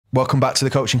Welcome back to the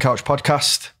Coaching Couch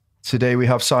podcast. Today we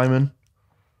have Simon.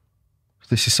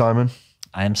 This is Simon.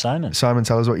 I am Simon. Simon,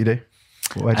 tell us what you do.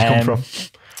 Where'd you come from?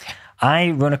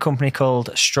 I run a company called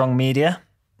Strong Media.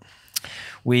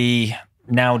 We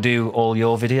now do all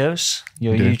your videos,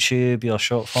 your YouTube, your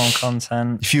short form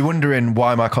content. If you're wondering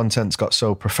why my content's got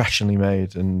so professionally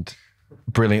made and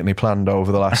brilliantly planned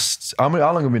over the last... how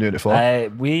long have we been doing it for?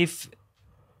 We've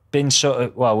been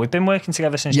we've been working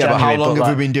together since January. But how long have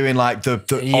we been doing like all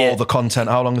the content?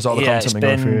 How long has all the content been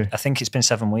going through? I think it's been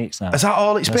 7 weeks now. Is that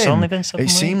all it's been? It's only been 7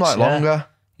 weeks. It seemed like longer.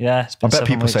 Yeah, it's been I bet 7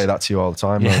 people weeks. say that to you all the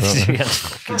time. Though, don't they? Yeah, it's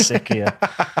fucking sick of you.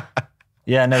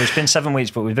 Yeah, no, it's been 7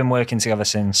 weeks, but we've been working together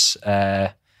since,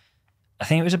 I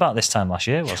think it was about this time last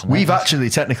year, wasn't it? We've actually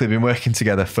technically been working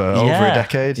together for over a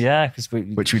decade. Yeah,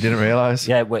 which we didn't realise.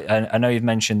 Yeah, I know you've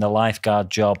mentioned the lifeguard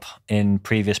job in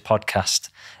previous podcast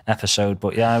episode,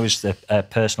 but yeah, I was the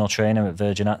personal trainer at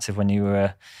Virgin Active when you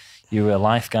were a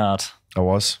lifeguard. I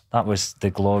was. That was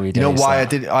the glory days. You know why I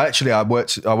did? I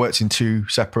worked in two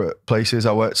separate places.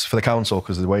 I worked for the council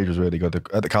because the wage was really good.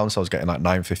 At the council, I was getting like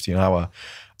 $9.50 an hour,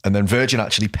 and then Virgin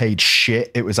actually paid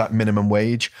shit. It was like minimum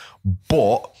wage,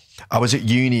 but I was at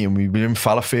uni and we were in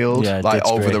Fallowfield, like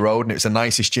over the road, and it was the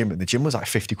nicest gym. And the gym was like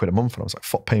 50 quid a month, and I was like,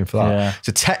 fuck paying for that. Yeah.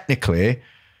 So technically,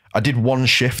 I did one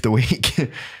shift a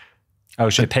week. Oh,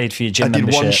 so it paid for your gym membership?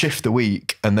 I did one shift a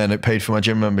week, and then it paid for my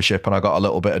gym membership, and I got a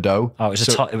little bit of dough. Oh, it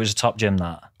was a top gym,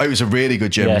 that. It was a really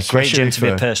good gym. Yeah, great gym to be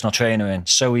a personal trainer in.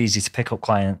 So easy to pick up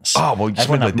clients. Oh, well,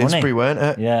 everyone had money, weren't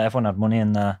it? Yeah, everyone had money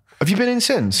in there. Have you been in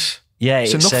since? Yeah,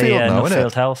 it's Nuffield now, isn't it?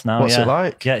 Nuffield Health now. What's it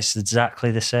like? Yeah, it's exactly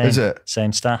the same. Is it?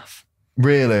 Same staff.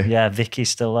 Really? Yeah, Vicky's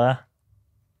still there,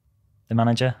 the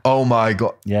manager. Oh my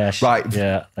God. Yeah. Right.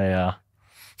 Yeah, they are.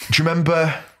 Do you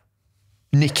remember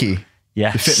Nikki?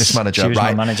 Yes. The fitness manager. She was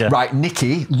my manager. Right.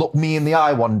 Nikki looked me in the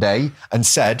eye one day and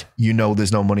said, "You know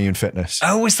there's no money in fitness."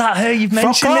 Oh, was that her? You've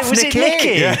mentioned Fuck it. Was Nikki. it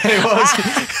Nikki? Yeah, it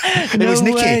was. No it was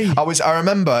Nikki. way. I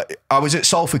remember I was at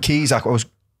Salford Quays.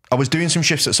 I was doing some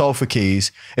shifts at Salford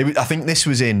Quays. I think this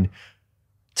was in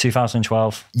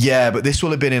 2012. Yeah, but this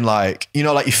will have been in like, you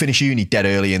know, like you finish uni dead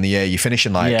early in the year. You finish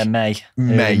in like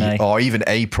May or even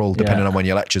April, depending on when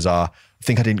your lectures are. I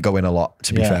think I didn't go in a lot,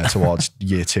 to be fair, towards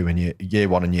year two and year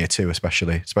one and year two,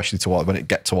 especially towards when it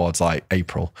get towards like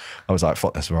April. I was like,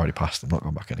 fuck this, we've already passed. I'm not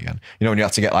going back in again. You know, when you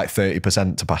have to get like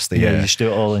 30% to pass the year. Yeah, you used to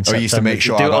do it all in September. I used to make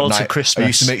sure Christmas. I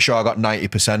used to make sure I got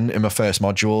 90% in my first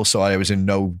module, so I was in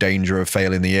no danger of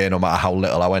failing the year, no matter how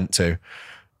little I went to.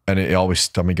 And it always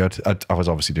done me good. I was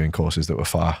obviously doing courses that were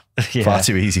far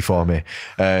too easy for me.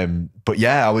 But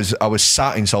yeah, I was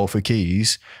sat in Salford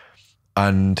Quays,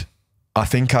 and I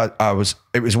think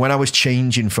it was when I was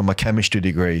changing from my chemistry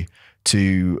degree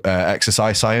to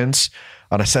exercise science.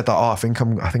 And I said that, I think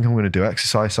I'm going to do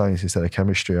exercise science instead of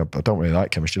chemistry. I don't really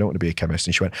like chemistry. I don't want to be a chemist.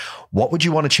 And she went, what would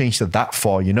you want to change to that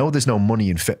for? You know, there's no money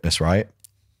in fitness, right?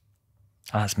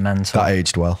 That's mental. That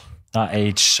aged well. That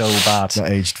aged so bad.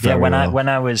 That aged very well.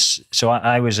 I was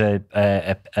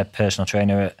a personal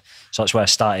trainer so that's where I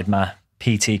started my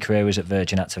PT career, was at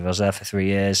Virgin Active. I was there for 3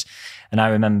 years. And I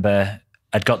remember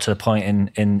I'd got to the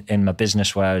point in my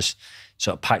business where I was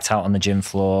sort of packed out on the gym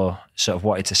floor, sort of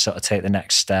wanted to sort of take the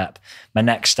next step. My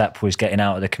next step was getting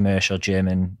out of the commercial gym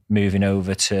and moving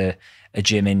over to a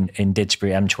gym in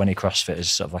Didsbury, M20 CrossFit, as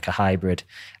sort of like a hybrid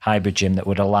gym that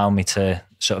would allow me to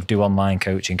sort of do online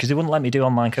coaching, because they wouldn't let me do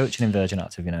online coaching in Virgin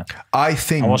Active, you know. I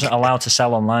think I wasn't allowed to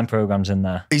sell online programs in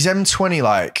there. Is M20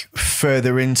 like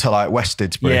further into like West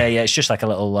Didsbury? Yeah, it's just like a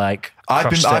little like I've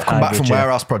come back from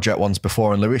Warehouse Project once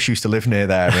before, and Lewis used to live near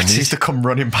there, and he used to come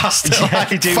running past it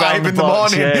like 5 in the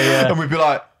morning, and we'd be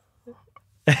like,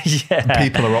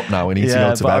 people are up now, we need to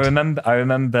go to bed. I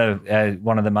remember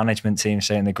one of the management team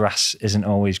saying the grass isn't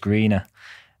always greener.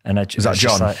 And was that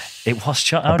John? Like, it was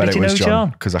John. How did you know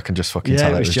John? Because I can just fucking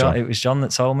tell it was John. It was John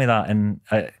that told me that. And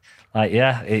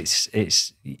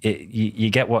you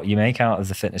get what you make out of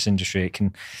the fitness industry.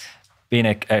 Being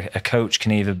a coach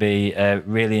can either be a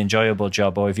really enjoyable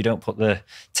job, or if you don't put the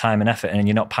time and effort in and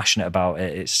you're not passionate about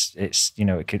it, it's you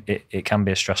know, it can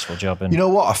be a stressful job. And you know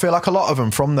what? I feel like a lot of them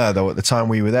from there, though, at the time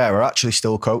we were there, are actually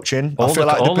still coaching. I feel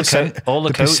like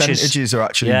the percentages are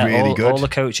actually really good. All the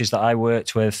coaches that I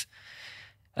worked with.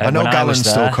 I know Gallen's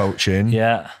still coaching.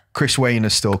 Yeah. Chris Wayne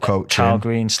is still coaching. Carl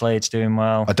Green Slade's doing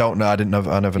well. I don't know. I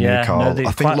never knew Carl.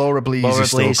 I think Laura Blease is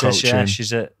still coaching. Yeah,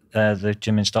 she's at the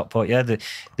gym in Stockport. Yeah,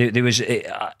 there was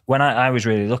when I was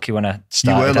really lucky when I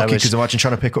started. You were lucky, because imagine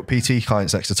trying to pick up PT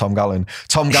clients next to Tom Gallen.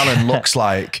 Tom Gallen looks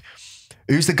like,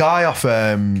 who's the guy off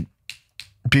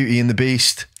Beauty and the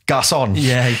Beast? gas on.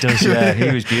 Yeah, he does. Yeah,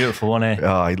 he was beautiful, wasn't he?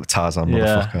 Oh, Tarzan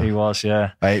motherfucker. Yeah, he was.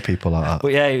 Yeah, I hate people like that.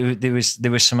 But yeah,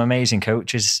 there was some amazing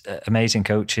coaches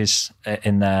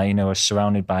in there. You know, I was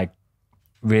surrounded by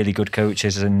really good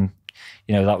coaches, and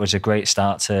you know that was a great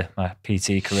start to my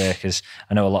PT career, because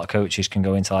I know a lot of coaches can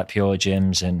go into like pure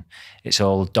gyms and it's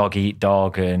all dog eat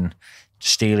dog and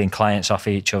stealing clients off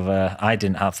each other. I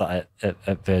didn't have that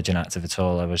at Virgin Active at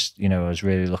all. I was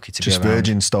really lucky to just be around.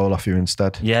 Virgin stole off you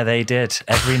instead. Yeah, they did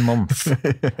every month,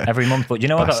 every month. But you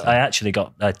know,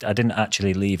 I didn't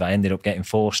actually leave. I ended up getting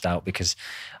forced out because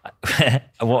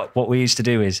what we used to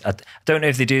do is, I don't know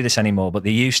if they do this anymore, but they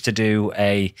used to do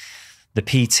the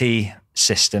PT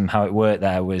system. How it worked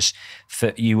there was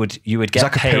you would get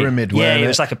like paid. A pyramid. Yeah, it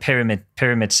was like a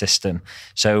pyramid system.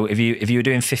 So if you were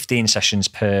doing 15 sessions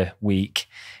per week,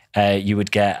 you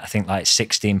would get, I think, like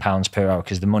 £16 per hour,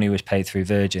 because the money was paid through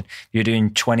Virgin. If you were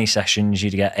doing 20 sessions,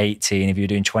 you'd get 18. If you were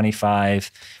doing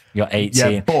 25, you got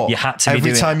 18. Yeah, but you had to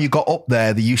every time you got up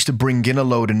there, they used to bring in a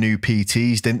load of new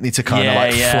PTs, didn't they, to kind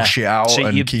of flush it out so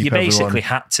and you keep basically everyone...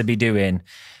 had to be doing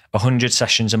 100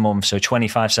 sessions a month, so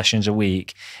 25 sessions a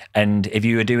week. And if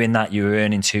you were doing that, you were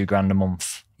earning £2,000 a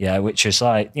month. Yeah, which is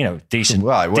like, you know, decent.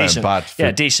 Well, it weren't bad.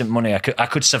 Yeah, decent money. I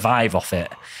could survive off it,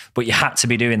 but you had to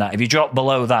be doing that. If you drop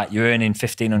below that, you're earning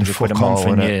 1,500 quid a month,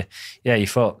 and you're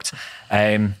fucked.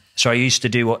 So I used to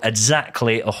do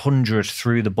exactly 100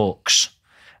 through the books,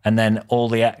 and then all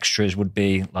the extras would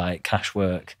be like cash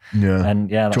work. Yeah. And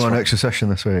yeah, do you want an extra session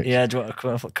this week? Yeah, do you want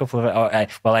a couple of it?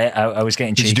 Well, I was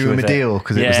getting cheeky. Did you do him a deal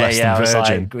because it was less than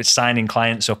Virgin? I was like signing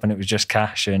clients up, and it was just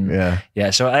cash. And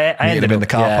so I ended up in the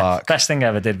car park. Best thing I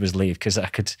ever did was leave, because I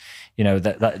could, you know,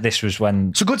 that this was when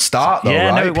it's a good start though,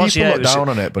 right? No, it was, People look down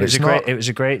on it, but it's not. It was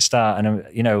a great start, and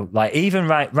you know, like even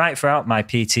right throughout my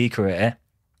PT career,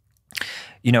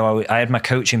 you know, I had my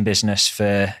coaching business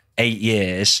for 8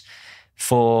 years.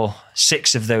 For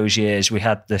 6 of those years, we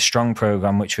had the Strong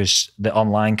program, which was the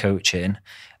online coaching.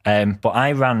 But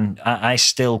I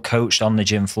still coached on the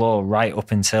gym floor right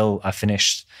up until I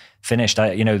finished.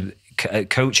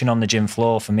 Coaching on the gym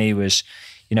floor for me was,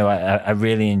 you know, I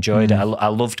really enjoyed it. I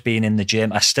loved being in the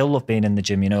gym. I still love being in the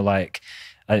gym. You know, like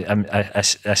I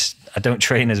don't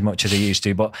train as much as I used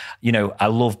to, but you know, I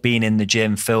love being in the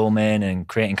gym, filming and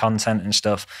creating content and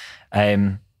stuff.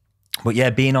 But yeah,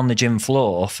 being on the gym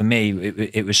floor for me,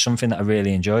 it was something that I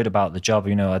really enjoyed about the job.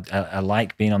 You know, I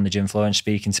like being on the gym floor and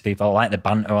speaking to people. I like the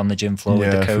banter on the gym floor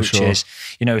with the coaches.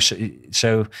 Sure. You know,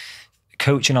 so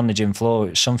coaching on the gym floor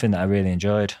is something that I really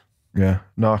enjoyed. Yeah,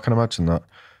 no, I can imagine that.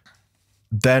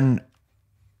 Then,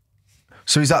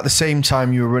 so is that the same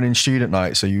time you were running student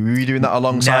nights? So were you doing that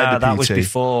alongside the PT?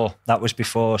 That was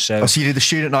before. So you did the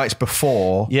student nights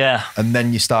before, and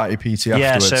then you started PT afterwards.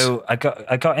 Yeah, so I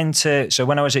got into, so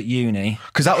when I was at uni,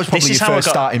 because that was probably your first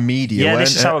start in media. Yeah,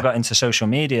 this is how I got into social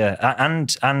media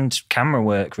and camera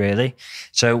work, really.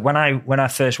 So when I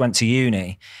first went to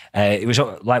uni, it was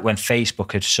like when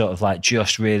Facebook had sort of like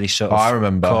just really sort of. I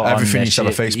remember everything used to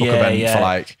have a Facebook event for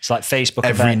like it's like Facebook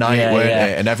every night, weren't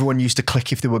it? And everyone used to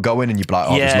click if they were going, and you'd be like,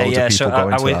 oh, there's loads of people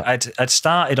going to that. I'd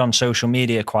started on social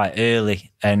media quite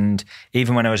early, and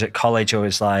even when I was at college, I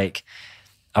was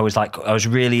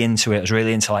really into it. I was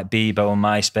really into like Bebo and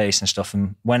MySpace and stuff.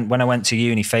 And when I went to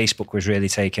uni, Facebook was really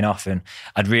taking off, and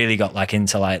I'd really got like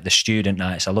into like the student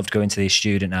nights. I loved going to these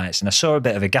student nights, and I saw a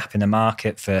bit of a gap in the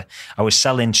market I was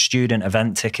selling student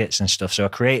event tickets and stuff. So I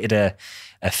created a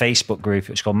Facebook group.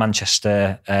 It was called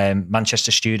Manchester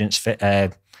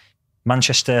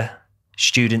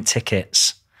Student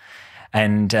Tickets.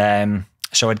 And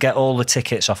so I'd get all the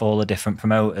tickets off all the different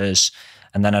promoters,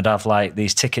 and then I'd have like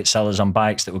these ticket sellers on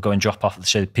bikes that would go and drop off.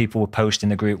 So people would post in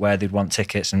the group where they'd want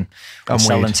tickets, and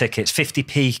sell them tickets.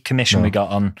 50p commission we got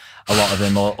on a lot of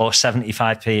them, or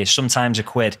 75p, sometimes a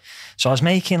quid. So I was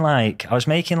making like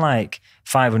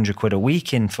 500 quid a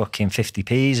week in fucking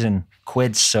 50p's and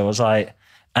quids. So I was like,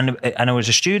 and I was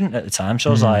a student at the time, so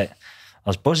I was like, I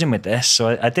was buzzing with this.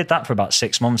 So I did that for about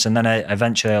 6 months, and then I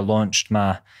eventually launched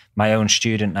my own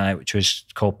student night, which was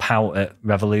called Pout at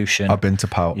Revolution. I've been to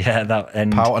Pout. Yeah, Pout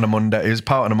on a Monday. It was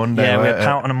Pout on a Monday. Yeah, we had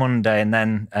Pout on a Monday, and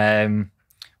then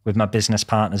with my business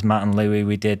partners Matt and Louis,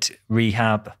 we did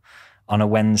Rehab on a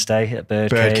Wednesday at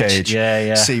Birdcage.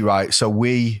 Yeah. See, right. So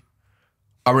I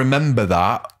remember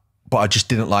that, but I just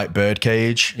didn't like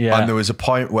Birdcage. Yeah. And there was a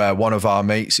point where one of our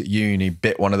mates at uni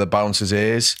bit one of the bouncers'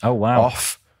 ears. Oh wow.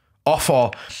 Off, or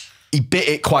he bit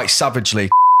it quite savagely.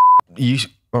 I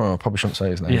probably shouldn't say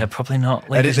his name. Yeah, probably not.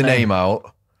 Edit the name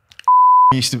out.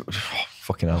 He used to,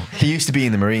 fucking hell. He used to be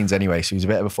in the Marines anyway, so he was a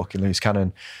bit of a fucking loose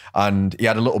cannon. And he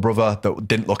had a little brother that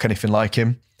didn't look anything like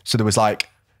him. So there was like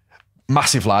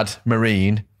massive lad,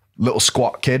 Marine, little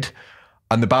squat kid.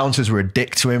 And the bouncers were a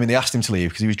dick to him and they asked him to leave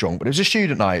because he was drunk. But it was a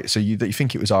student night, so you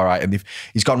think it was all right. And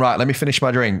he's gone, right, let me finish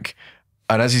my drink.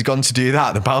 And as he's gone to do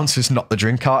that, the bouncer's knocked the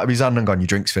drink out of his hand and gone, your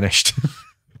drink's finished.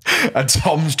 And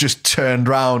Tom's just turned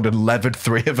round and levered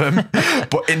 3 of them.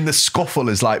 But in the scuffle,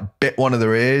 has like bit one of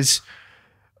their ears.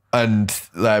 And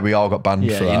there we all got banned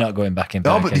for that. You're not going back in.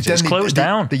 No, but it's closed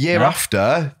down. The year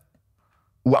after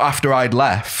I'd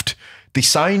left, they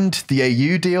signed the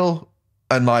AU deal.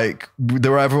 And like,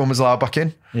 everyone was allowed back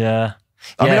in. Yeah.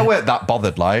 I mean, I weren't that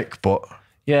bothered, like, but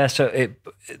yeah. So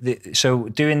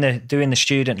doing the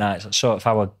student nights, that's sort of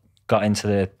how I got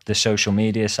into the social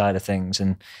media side of things,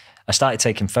 and I started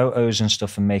taking photos and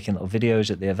stuff and making little videos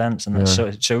at the events, and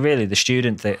so really the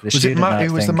student thing. Was it Matt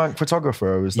who was the Manc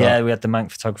photographer? Or was that? Yeah, we had the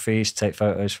Manc photography. He used to take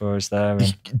photos for us there.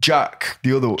 And Jack,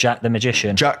 Jack the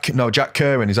magician. Jack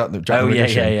Kerwin. Is that the Jack? Oh the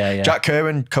yeah. Jack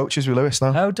Kerwin coaches with Lewis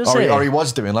now. Oh, does he? Or he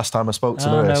was doing last time I spoke to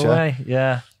Lewis. No way.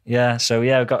 Yeah. So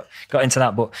I got into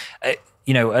that, but.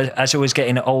 You know, as I was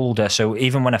getting older, so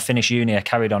even when I finished uni, I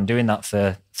carried on doing that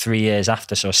for 3 years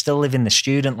after. So I was still living the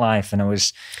student life, and I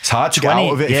was. It's hard to get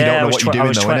out of it if you don't know what you're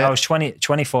doing, though, I was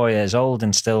 24 years old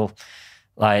and still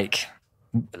like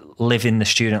living the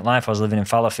student life. I was living in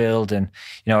Fallowfield, and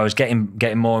you know, I was getting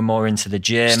more and more into the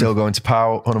gym. Still going to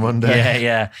POW on a Monday.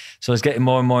 Yeah. So I was getting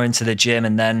more and more into the gym,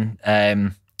 and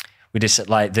then we just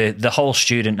like the whole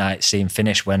student night scene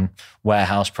finished when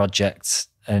Warehouse Project.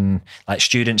 And like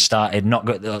students started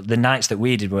the nights that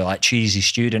we did were like cheesy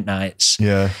student nights.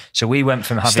 Yeah. So we went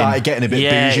from having started getting a bit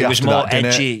bougie. It was after more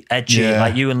that, edgy. Yeah.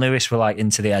 Like you and Lewis were like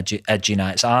into the edgy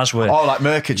nights. Ours were like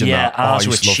Merkage and that. Ours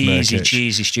were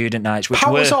cheesy student nights. Which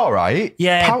POW was all right.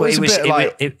 Yeah, POW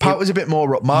was a bit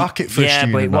more upmarket for a student.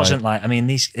 Yeah, but it wasn't like, I mean,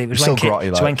 it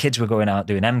was when kids were going out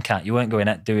doing MCAT. You weren't going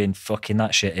out doing fucking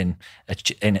that shit in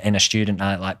a student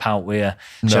night like POW were.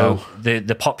 No. So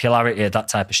the popularity of that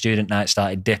type of student night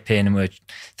started dipping, and we're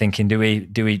thinking, do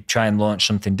we try and launch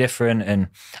something different? And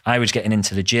I was getting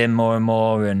into the gym more and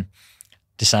more, and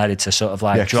decided to sort of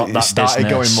like drop that business. It started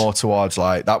going more towards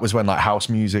like, that was when like house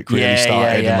music really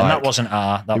started. Yeah. And that wasn't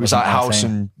it was like house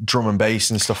and drum and bass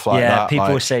and stuff like that. Yeah,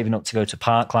 people were saving up to go to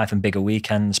Parklife and bigger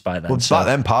weekends by then. Well, back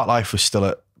then Parklife was still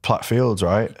at Platt Fields,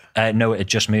 right? No, it had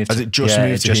just moved. Has it just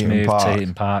moved to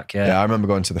Heaton Park? Yeah, I remember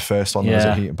going to the first one that was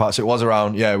at Heaton Park. So it was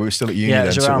around, we were still at uni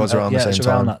then, so it was around the same time. It was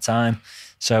around that time.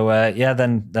 So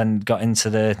then got into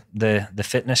the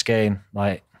fitness game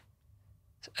like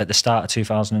at the start of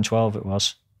 2012 it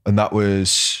was. And that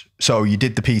was, so you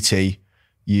did the PT,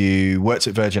 you worked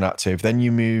at Virgin Active, then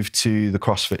you moved to the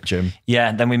CrossFit gym.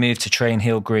 Yeah, then we moved to Train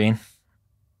Hill Green.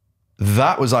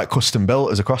 That was like custom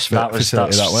built as a CrossFit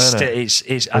facility, wasn't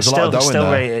it? I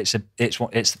still rate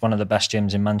it's one of the best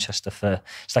gyms in Manchester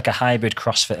it's like a hybrid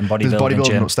CrossFit and bodybuilding. There's bodybuilding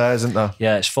gym upstairs, isn't there?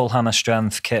 Yeah, it's full hammer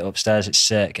strength kit upstairs. It's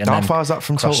sick. And how far is that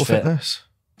from Total Fitness?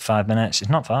 5 minutes.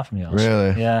 It's not far from yours.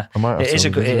 Really? Yeah. It is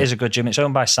a good gym. It's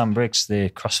owned by Sam Briggs,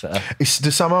 the CrossFitter.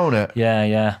 Does Sam own it?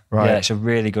 Yeah. Right. Yeah, it's a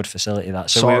really good facility.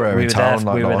 That. So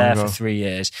we were there for 3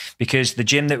 years because the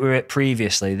gym that we were at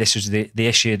previously, this was the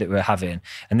issue that we were having,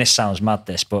 and this sounds mad,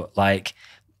 but like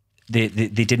they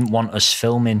didn't want us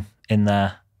filming in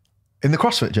there. In the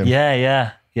CrossFit gym?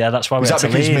 Yeah. That's why we had to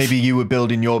leave. Was that because maybe you were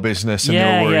building your business and they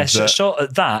were worried that... sort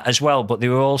of that as well, but they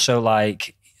were also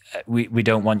like, we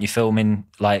don't want you filming,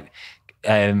 like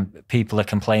people are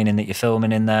complaining that you're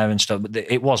filming in there and stuff. But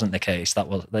it wasn't the case.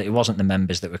 It wasn't the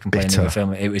members that were complaining we were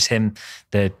filming. It was him,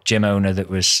 the gym owner, that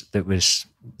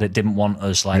didn't want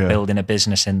us building a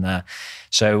business in there.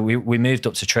 So we moved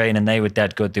up to Train, and they were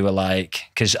dead good. They were like,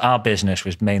 because our business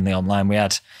was mainly online.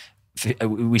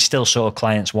 We still saw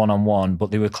clients one-on-one,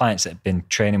 but they were clients that had been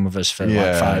training with us for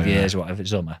 5 years or whatever.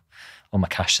 It's all my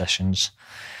cash sessions.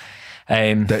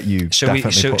 We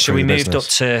moved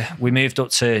up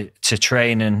to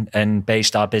Train and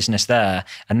based our business there,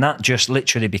 and that just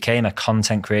literally became a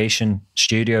content creation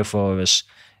studio for us.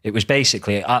 It was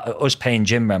basically us paying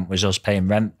gym rent was us paying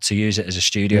rent to use it as a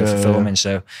studio for filming.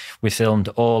 So we filmed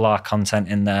all our content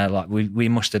in there. Like we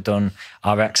must have done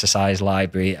our exercise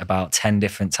library about 10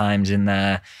 different times in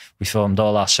there. We filmed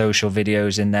all our social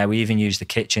videos in there. We even used the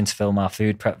kitchen to film our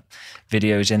food prep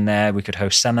videos in there. We could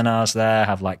host seminars there,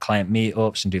 have like client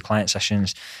meetups and do client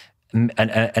sessions.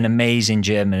 An amazing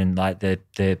gym, and like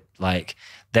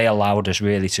they allowed us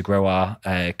really to grow our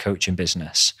coaching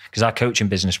business, because our coaching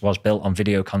business was built on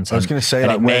video content. I was going to say,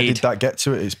 like, where did that get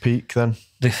to at its peak then?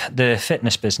 The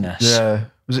fitness business. Yeah.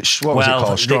 Was it what was it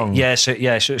called? Strong. So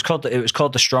it was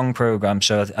called the Strong program.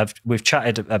 So we've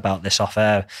chatted about this off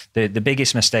air. The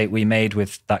biggest mistake we made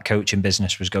with that coaching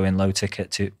business was going low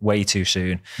ticket way too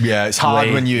soon. Yeah, it's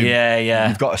hard when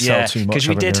you've got to sell too much. Because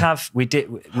we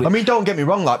did. I mean, don't get me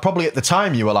wrong. Like probably at the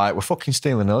time you were like, we're fucking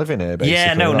stealing a living here. Basically.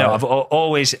 Yeah, no. I've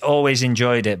always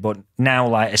enjoyed it, but now,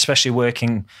 like, especially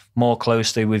working more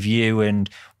closely with you and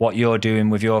what you're doing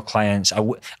with your clients,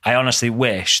 I honestly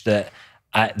wish that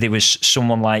there was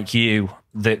someone like you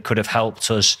that could have helped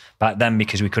us back then,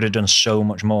 because we could have done so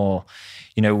much more.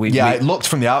 You know, it looked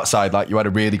from the outside like you had a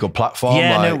really good platform.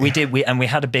 Yeah, no, we did. We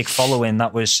had a big following.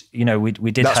 That was, you know, we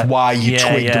did. That's why you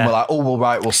twigged and were like, oh, well,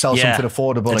 right, we'll sell something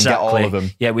affordable and get all of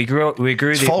them. Yeah, we grew.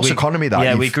 It's false economy.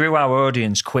 We grew our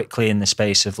audience quickly in the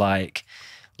space of like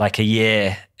a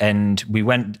year, and we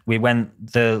went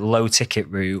the low ticket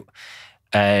route.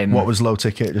 What was low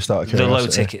ticket? Just out of curiosity. The low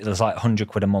ticket was like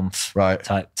 £100 a month, right?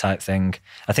 Type thing.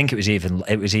 I think it was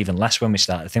even less when we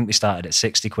started. I think we started at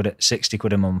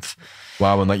 £60 a month.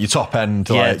 Wow, and like your top end,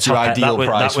 like your ideal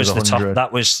price was 100.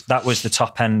 That was the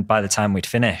top end by the time we'd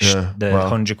finished. Yeah,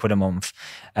 £100 a month.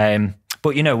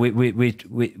 But you know, we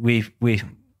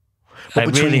But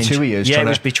between really 2 years, it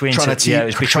was between. I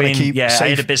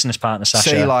had a business partner,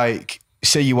 Sasha.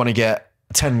 Say you want to get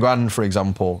 10 grand, for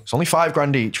example, it's only 5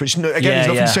 grand each, which again is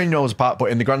nothing to say nose apart,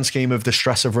 but in the grand scheme of the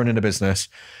stress of running a business,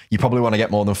 you probably want to get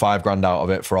more than 5 grand out of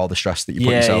it for all the stress that you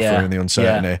put yourself through and the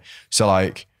uncertainty. So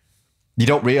like, you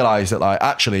don't realize that like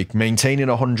actually maintaining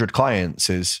 100 clients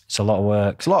it's a lot of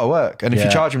work. It's a lot of work. And if you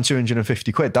charge them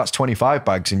 250 quid, that's 25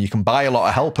 bags and you can buy a lot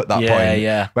of help at that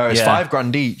point. Whereas 5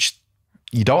 grand each,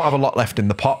 you don't have a lot left in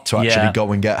the pot to actually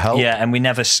go and get help. Yeah, and we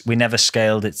never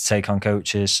scaled it to take on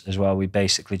coaches as well. We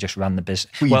basically just ran the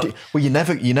business. You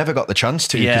never got the chance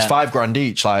to, because 5 grand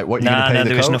each. Like, what are you going to pay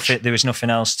the coach? There was nothing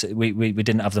else. We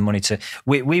didn't have the money to.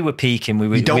 We were peaking.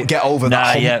 You don't get over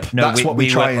that hump. That's what we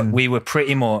try and. We were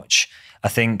pretty much. I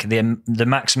think the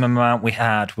maximum amount we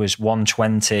had was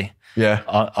 120. Yeah.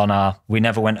 On our, we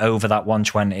never went over that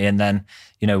 120, and then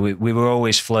you know we were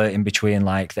always flirting between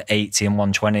like the 80 and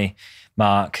 120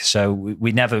 mark. So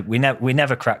we never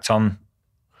cracked on.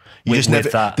 With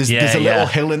that. There's a little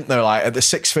hill in there, like at the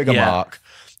 6-figure mark.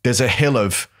 There's a hill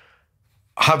of,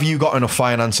 have you got enough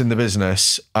finance in the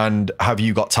business and have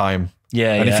you got time?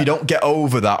 Yeah. And if you don't get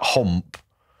over that hump,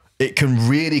 it can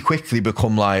really quickly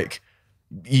become like.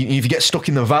 If you get stuck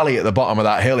in the valley at the bottom of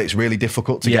that hill, it's really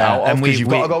difficult to get out of, because you've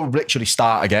got to go literally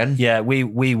start again. Yeah, we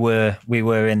were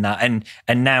in that, and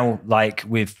now like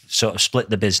we've sort of split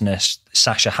the business.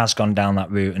 Sasha has gone down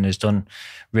that route and has done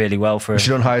really well for us. Has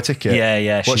she done higher ticket?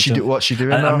 Yeah. What's she doing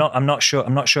now? I'm not sure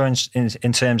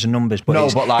in terms of numbers,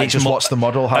 but but like just what's the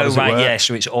model? How does it work? Yeah,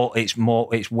 so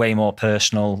it's way more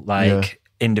personal, like.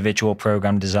 Individual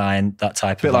program design, that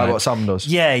type of bit like what Sam does.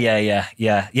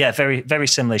 Yeah. Very, very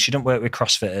similar. She doesn't work with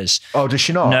CrossFitters. Oh, does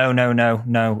she not?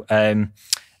 No.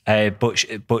 But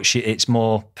it's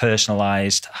more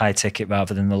personalised, high ticket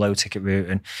rather than the low ticket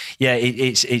route. And yeah,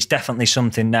 it's definitely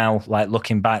something now. Like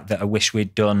looking back, that I wish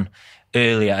we'd done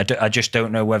earlier. I just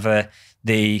don't know whether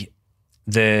the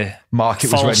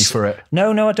market was ready for it.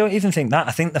 No, I don't even think that.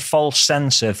 I think the false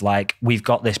sense of like we've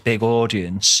got this big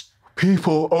audience.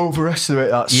 People overestimate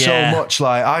that so much.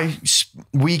 Like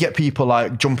we get people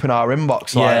like jumping our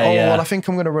inbox well, I think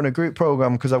I'm going to run a group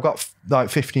program because I've got like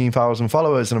 15,000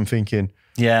 followers, and I'm thinking,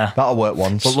 that'll work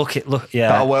once. But look,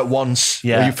 that'll work once.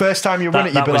 Yeah, your first time you run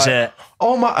it, you'll be like,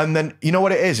 oh my, and then you know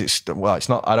what it is. It's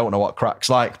not. I don't know what crack's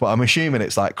like, but I'm assuming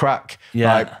it's like crack.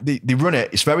 Yeah, like they run it.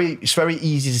 It's very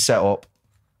easy to set up.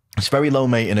 It's very low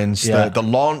maintenance. The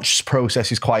launch process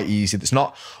is quite easy. There's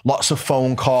not lots of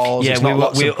phone calls. Yeah,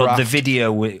 the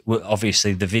video.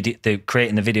 Obviously,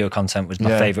 creating the video content was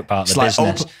my favorite part of the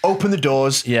business. Open the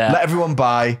doors. Yeah. Let everyone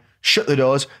buy. Shut the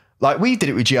doors. Like we did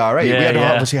it with GRA. Yeah, we had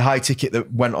obviously a high ticket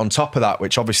that went on top of that,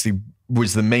 which obviously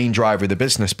was the main driver of the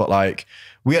business. But like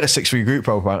we had a 6-figure group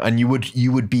program, and you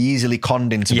would be easily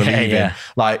conned into believing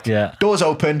like doors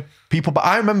open, people. But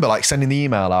I remember like sending the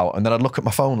email out, and then I'd look at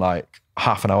my phone like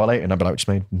half an hour later, and I'd be like, just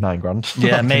made 9 grand.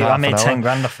 Yeah, I made 10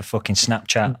 grand off a fucking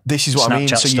Snapchat. This is what I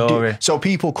mean. So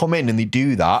people come in and they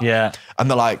do that. Yeah. And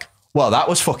they're like, well, that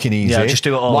was fucking easy. Yeah, just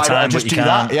do it all the time. Why don't I just do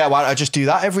that? Yeah, why don't I just do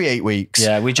that every 8 weeks?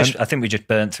 Yeah, I think we just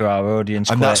burnt through our audience.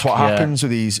 And quick. that's what happens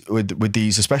with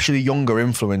these, especially younger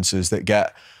influencers that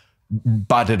get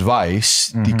bad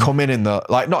advice. They come in the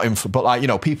like but like, you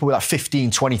know, people with like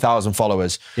 15, 20,000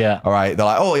 followers. Yeah. All right. They're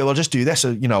like, oh, yeah, well, just do this.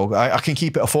 You know, I can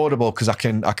keep it affordable because I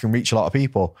can reach a lot of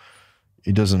people.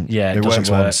 It doesn't. Yeah, it works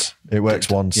once. It works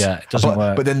once. Yeah, it doesn't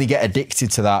work. But then they get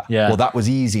addicted to that. Yeah. Well, that was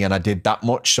easy and I did that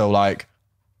much. So like,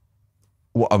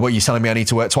 what are you telling me? I need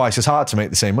to work twice as hard to make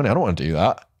the same money? I don't want to do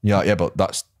that. You're like, yeah, but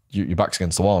that's your back's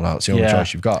against the wall now. It's the only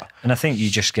choice you've got. And I think you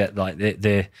just get like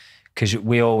because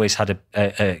we always had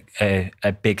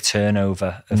a big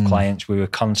turnover of clients. We were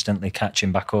constantly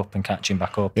catching back up.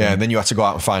 Yeah, and then you had to go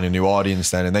out and find a new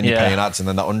audience then, and then you're paying ads, and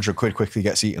then that £100 quickly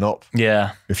gets eaten up.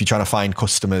 Yeah. If you're trying to find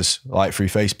customers like through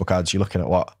Facebook ads, you're looking at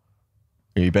what?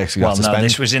 You basically have to spend.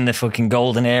 This was in the fucking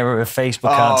golden era of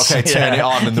Facebook ads. Oh, okay, turn it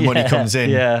on and the money comes in.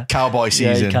 Yeah. Cowboy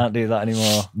season. Yeah, you can't do that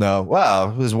anymore. No,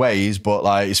 well, there's ways, but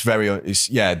like there used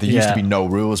to be no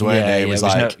rules, weren't there? It was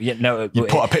like, you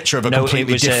put a picture of a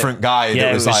completely different guy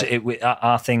that was like...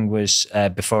 our thing was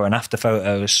before and after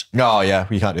photos. Oh yeah,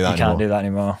 you can't do that anymore. You can't do that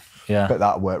anymore, yeah. But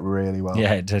that worked really well.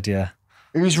 Yeah, it did, yeah.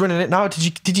 Who's running it now?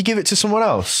 Did you give it to someone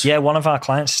else? Yeah, one of our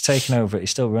clients has taken over it.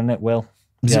 He's still running it, Will.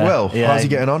 Is it Will? Yeah. How's he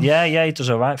getting on? Yeah, he does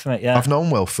all right from it, yeah. I've known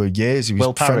Will for years. He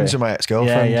was friends with my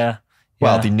ex-girlfriend. Yeah.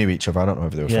 Well, they knew each other. I don't know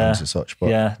if they were friends and such. But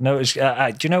yeah, no, it's,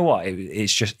 do you know what?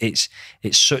 It's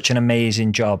such an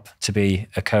amazing job to be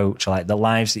a coach. Like the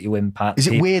lives that you impact. Is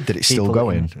it weird that it's still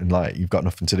going and like you've got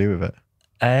nothing to do with it?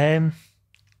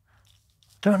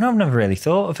 Don't know. I've never really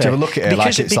thought of it. Do you ever look at it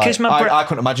like it's like I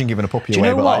couldn't imagine giving a puppy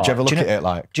away, but like, do you ever look at it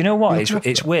like? Do you know what?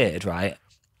 It's weird, right?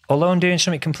 Although I'm doing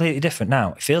something completely different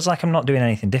now, it feels like I'm not doing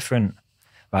anything different,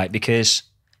 right? Because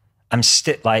I'm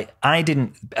still like, I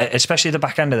didn't, especially the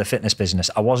back end of the fitness business,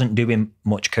 I wasn't doing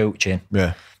much coaching.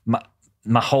 Yeah.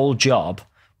 My whole job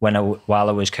while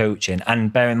I was coaching,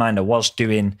 and bear in mind, I was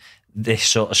doing this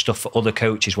sort of stuff for other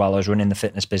coaches while I was running the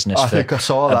fitness business. I think I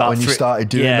saw that when you started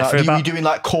doing that. You were doing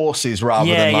like courses rather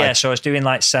than like... Yeah, so I was doing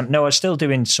like... I was still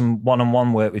doing some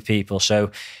one-on-one work with people.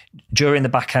 So during the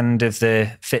back end of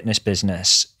the fitness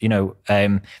business, you know,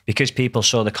 because people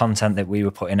saw the content that we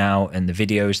were putting out and the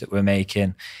videos that we're making,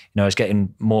 you know, I was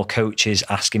getting more coaches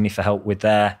asking me for help with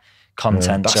their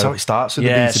content. That's how it starts with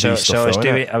the B2B stuff. So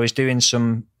I was doing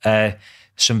some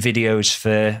videos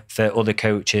for other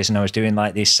coaches, and I was doing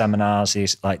like these seminars,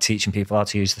 these like teaching people how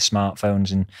to use the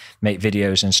smartphones and make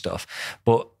videos and stuff.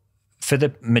 But for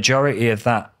the majority of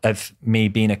that, of me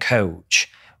being a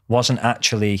coach, wasn't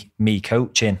actually me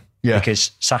coaching,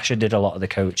 because Sasha did a lot of the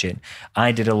coaching.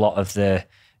 I did a lot of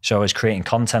so I was creating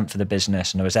content for the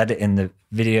business and I was editing the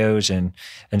videos and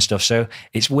stuff. So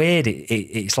it's weird.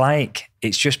 It's like,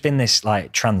 it's just been this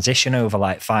like transition over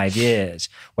like 5 years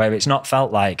where it's not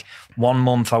felt like 1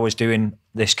 month I was doing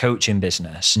this coaching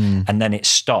business and then it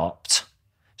stopped.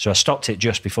 So I stopped it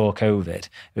just before COVID. It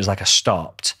was like I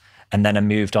stopped. And then I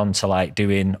moved on to like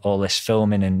doing all this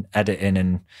filming and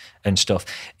editing and stuff.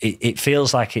 It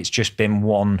feels like it's just been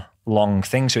one long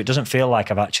thing. So it doesn't feel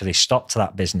like I've actually stopped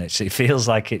that business. It feels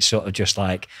like it's sort of just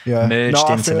like merged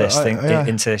into this thing.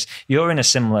 Into this. You're in a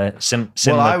similar position.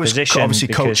 Well, I was obviously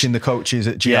coaching the coaches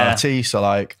at GRT. So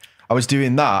like I was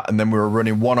doing that, and then we were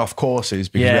running one-off courses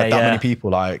because we had that many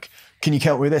people like, can you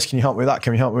help me with this? Can you help me with that?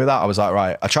 Can you help me with that? I was like,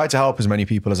 right. I tried to help as many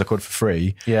people as I could for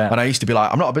free. Yeah. And I used to be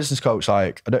like, I'm not a business coach.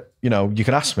 Like, I don't, you know, you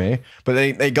can ask me. But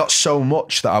they got so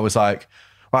much that I was like,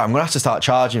 right, I'm going to have to start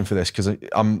charging for this because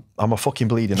I'm a fucking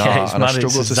bleeding heart and I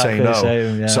struggle to say no.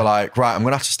 Same, so like, right, I'm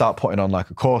going to have to start putting on like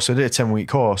a course. So I did a 10-week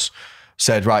course.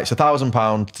 Said, right, it's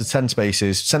 £1,000 to 10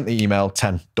 spaces. Sent the email,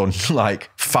 10, done. Like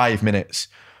 5 minutes.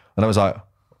 And I was like,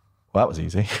 well, that was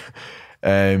easy.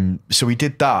 So we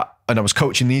did that. And I was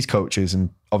coaching these coaches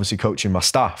and obviously coaching my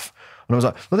staff. And I was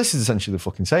like, well, this is essentially the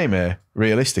fucking same here,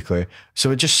 realistically.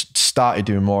 So I just started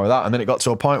doing more of that. And then it got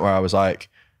to a point where I was like,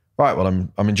 right, well,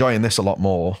 I'm enjoying this a lot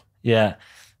more. Yeah.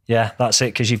 Yeah, that's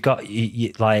it. Because you've got to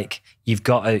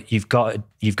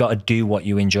do what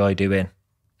you enjoy doing.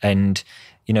 And,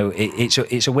 you know,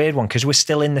 it's a weird one because we're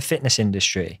still in the fitness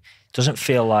industry. It doesn't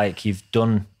feel like you've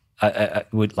done... I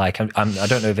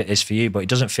don't know if it is for you, but it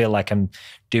doesn't feel like I'm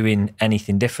doing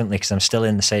anything differently because I'm still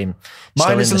in the same.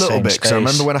 Mine is a little bit because I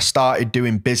remember when I started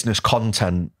doing business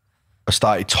content, I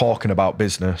started talking about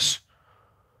business.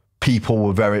 People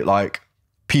were very like,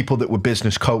 people that were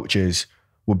business coaches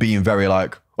were being very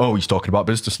like, oh, he's talking about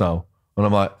business now, and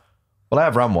I'm like, well, I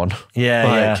have ran one.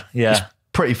 Yeah. It's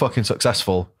pretty fucking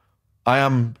successful. I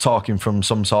am talking from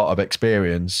some sort of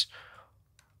experience.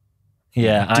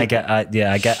 Yeah, I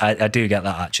do get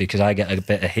that actually because I get a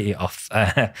bit of heat off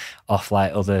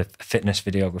like other fitness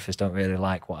videographers don't really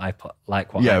like what I put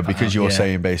because you're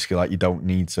saying basically like you don't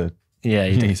need to. Yeah,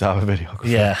 you need to have a videographer.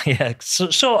 Yeah. So,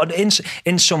 sort of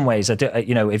in some ways, I do.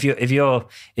 You know, if you're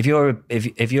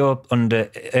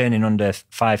earning under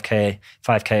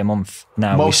 5k a month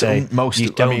now, most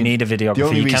you don't need a videographer. The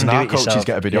only reason our coaches yourself.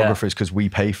 get a videographer is because we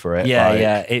pay for it.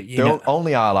 Yeah, they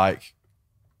only are like.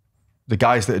 the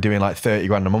guys that are doing like 30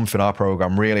 grand a month in our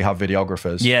program really have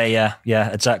videographers. Yeah,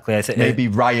 exactly. I think maybe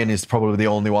Ryan is probably the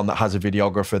only one that has a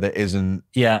videographer that isn't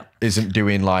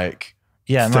doing like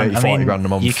 40 grand a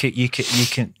month.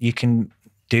 You can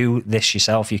do this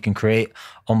yourself. You can create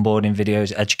onboarding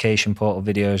videos, education portal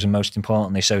videos, and most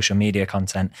importantly, social media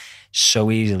content so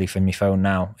easily from your phone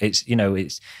now. It's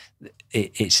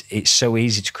so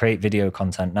easy to create video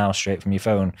content now straight from your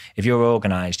phone. If you're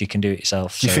organized, you can do it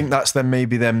yourself. Do you think that's then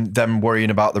maybe them worrying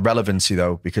about the relevancy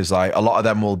though? Because like a lot of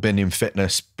them will have been in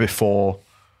fitness before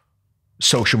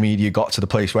social media got to the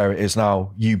place where it is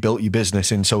now. You built your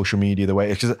business in social media the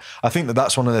way, because I think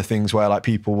that's one of the things where like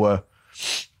people were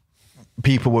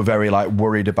very like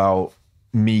worried about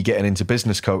me getting into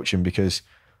business coaching, because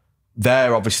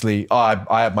they're obviously,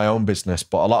 I had my own business,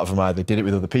 but a lot of them either did it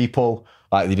with other people,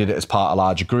 like they did it as part of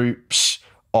larger groups,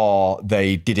 or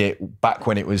they did it back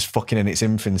when it was fucking in its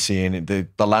infancy and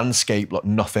the landscape looked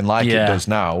nothing like it does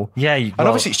now. Yeah. And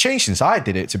obviously it's changed since I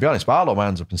did it, to be honest, but I'll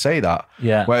hands up and say that.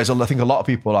 Yeah. Whereas I think a lot of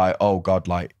people are like, oh God,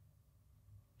 like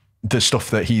the stuff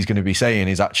that he's going to be saying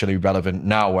is actually relevant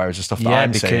now, whereas the stuff that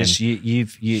I'm saying. Yeah,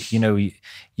 because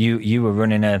you were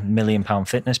running £1 million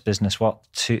fitness business.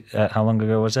 How long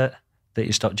ago was it that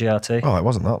you stopped GRT? Oh, it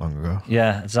wasn't that long ago.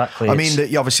 Yeah, exactly. I mean,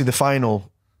 obviously the final,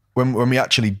 when we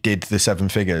actually did the 7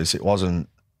 figures, it wasn't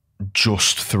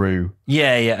just through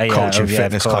coaching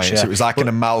fitness clients. Yeah. It was like an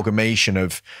amalgamation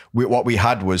of what we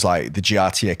had was like the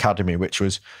GRT Academy, which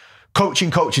was coaching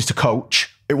coaches to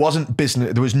coach. It wasn't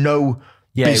business. There was no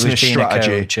business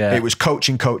strategy. Coach, It was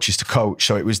coaching coaches to coach.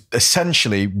 So it was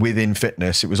essentially within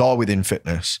fitness. It was all within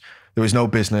fitness. There was no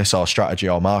business or strategy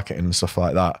or marketing and stuff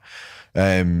like that.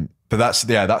 But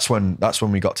that's when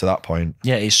we got to that point.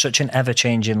 Yeah, it's such an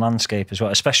ever-changing landscape as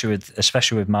well, especially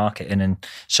with marketing and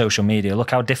social media.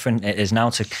 Look how different it is now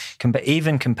to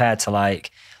even compared to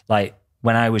like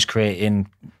when I was creating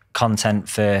content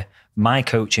for my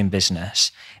coaching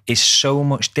business. Is so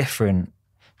much different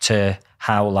to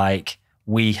how like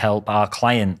we help our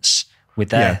clients with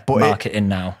their marketing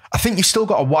now. I think you've still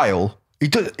got a while.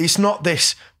 It's not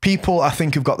this. People, I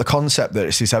think, have got the concept that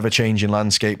it's this ever-changing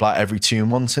landscape like every 2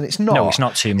 months, and it's not. No, it's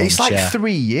not 2 months. It's like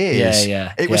 3 years.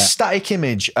 Yeah. It was static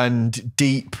image and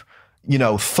deep,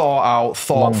 thought out,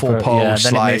 thoughtful posts,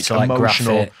 then like it moved to, like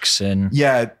emotional graphics and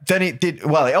then it did.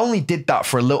 Well, it only did that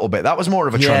for a little bit. That was more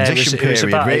of a transition period,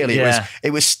 really.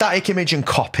 It was static image and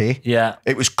copy. Yeah,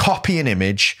 it was copy and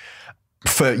image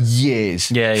for years.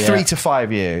 3 to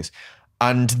 5 years.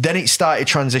 And then it started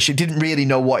transition. It didn't really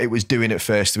know what it was doing at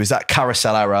first. There was that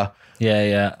carousel era.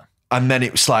 Yeah. And then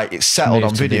it was like, it's settled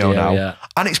on video now. Yeah.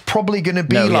 And it's probably going to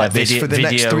be this for the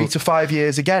next 3 to 5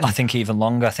 years again. I think even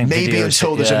longer. I think maybe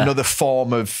until there's another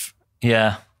form of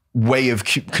way of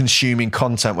consuming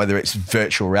content, whether it's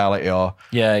virtual reality or...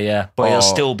 Yeah. But it'll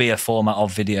still be a format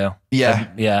of video.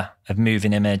 Yeah. Of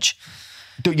moving image.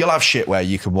 You'll have shit where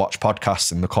you can watch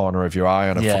podcasts in the corner of your eye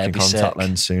on a fucking contact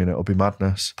lens soon. It'll be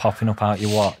madness. Popping up out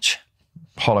your watch.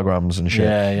 Holograms and shit.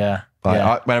 Yeah.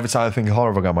 Every time I think of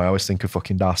hologram, I always think of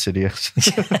fucking Darth Sidious.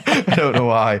 I don't know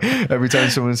why. Every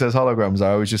time someone says holograms,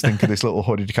 I always just think of this little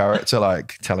hooded character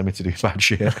like telling me to do bad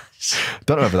shit.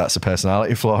 Don't know whether that's a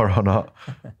personality flaw or not.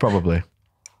 Probably.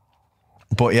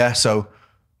 But yeah, so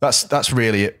that's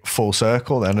really it full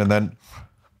circle then. And then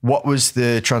what was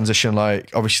the transition like?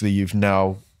 Obviously, you've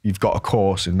got a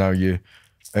course and now you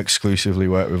exclusively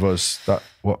work with us.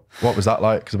 What was that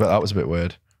like? Because I bet that was a bit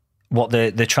weird. What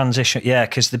the transition? Yeah,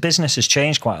 because the business has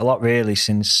changed quite a lot really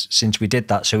since we did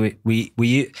that. So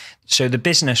so the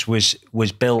business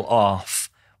was built off.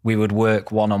 We would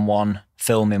work one-on-one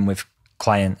filming with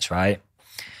clients, right?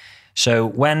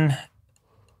 So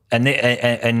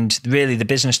and really the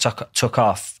business took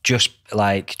off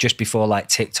just before like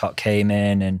TikTok came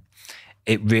in and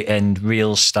and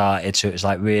Reels started, so it was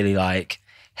like really like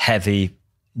heavy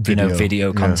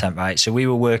video content, right? So we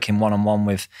were working one-on-one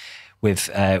with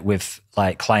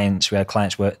like clients. We had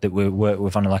clients that we worked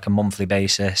with on like a monthly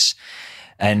basis,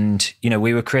 and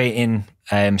we were creating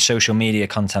social media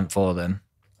content for them,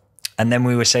 and then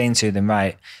we were saying to them,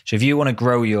 right, so if you want to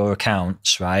grow your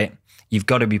accounts, right, you've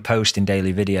got to be posting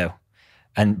daily video.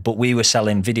 But we were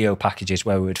selling video packages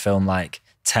where we would film like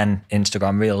 10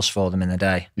 Instagram reels for them in a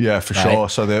day. Yeah, for sure.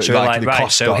 So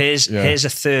here's a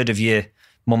third of your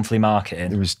monthly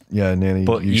marketing. It was nearly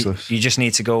useless. You just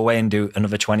need to go away and do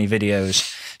another 20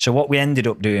 videos. So what we ended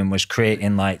up doing was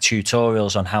creating like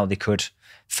tutorials on how they could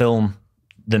film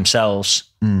themselves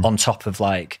on top of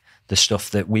like the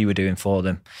stuff that we were doing for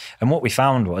them. And what we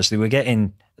found was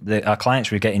our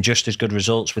clients were getting just as good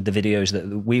results with the videos that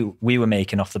we were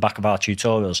making off the back of our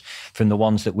tutorials from the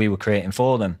ones that we were creating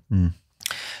for them.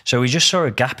 So we just saw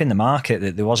a gap in the market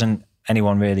that there wasn't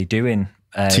anyone really doing.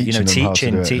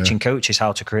 Teaching coaches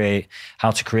how to create,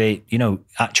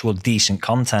 actual decent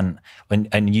content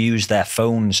and use their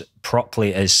phones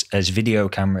properly as video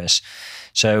cameras.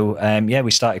 So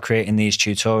we started creating these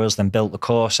tutorials, then built the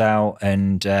course out,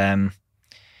 and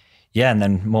and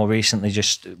then more recently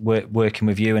just working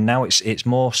with you, and now it's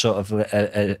more sort of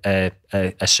a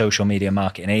social media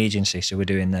marketing agency. So we're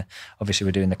doing the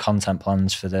content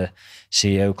plans for the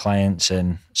CEO clients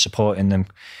and supporting them,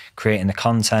 creating the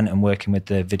content and working with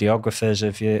the videographers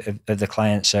of the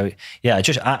clients. So yeah,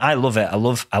 I love it. I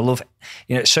love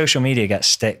social media gets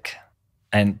stick.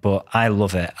 But I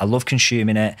love it. I love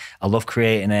consuming it. I love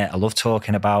creating it. I love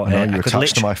talking about it. You're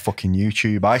attached to my fucking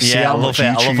YouTube. I see how much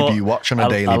YouTube you watch on a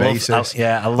daily basis.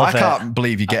 I love it. I can't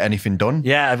believe you get anything done.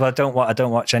 Yeah, I don't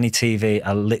watch any TV.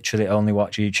 I literally only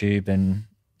watch YouTube and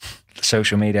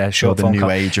social media, short form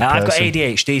content. I've got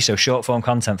ADHD, so short form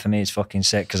content for me is fucking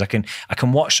sick because I can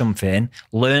watch something,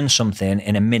 learn something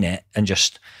in a minute, and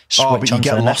just switch on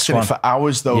to the next one. But you get lost in it for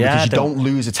hours though, because you don't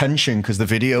lose attention because the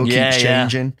video keeps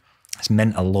changing. It's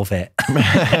meant I love it. And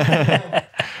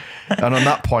on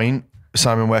that point,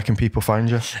 Simon, where can people find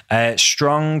you?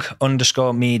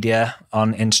 Strong_media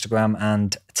on Instagram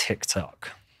and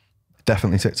TikTok.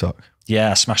 Definitely TikTok.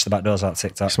 Yeah, I smash the back doors out of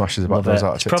TikTok. Smashes the back doors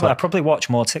out of TikTok. I probably watch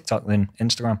more TikTok than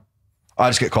Instagram. I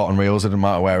just get caught on reels. It doesn't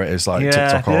matter where it is, like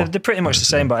TikTok or... they're pretty much the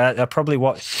same, but I probably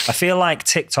watch... I feel like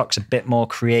TikTok's a bit more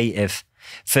creative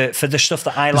for the stuff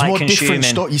that I like consuming.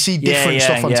 You see different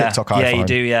stuff on TikTok, I find. You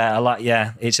do,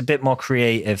 yeah. It's a bit more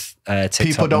creative, TikTok.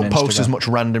 People don't post as much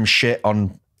random shit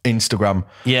on Instagram.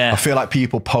 Yeah. I feel like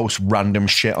people post random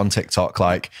shit on TikTok.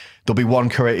 Like, there'll be one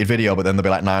created video, but then there'll be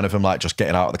like 9 of them, like just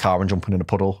getting out of the car and jumping in a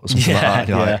puddle or something like that.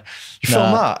 You're like, you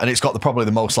film that? And it's got probably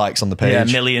the most likes on the page. Yeah,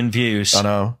 1 million views. I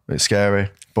know. It's scary.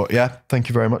 But yeah, thank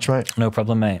you very much, mate. No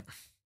problem, mate.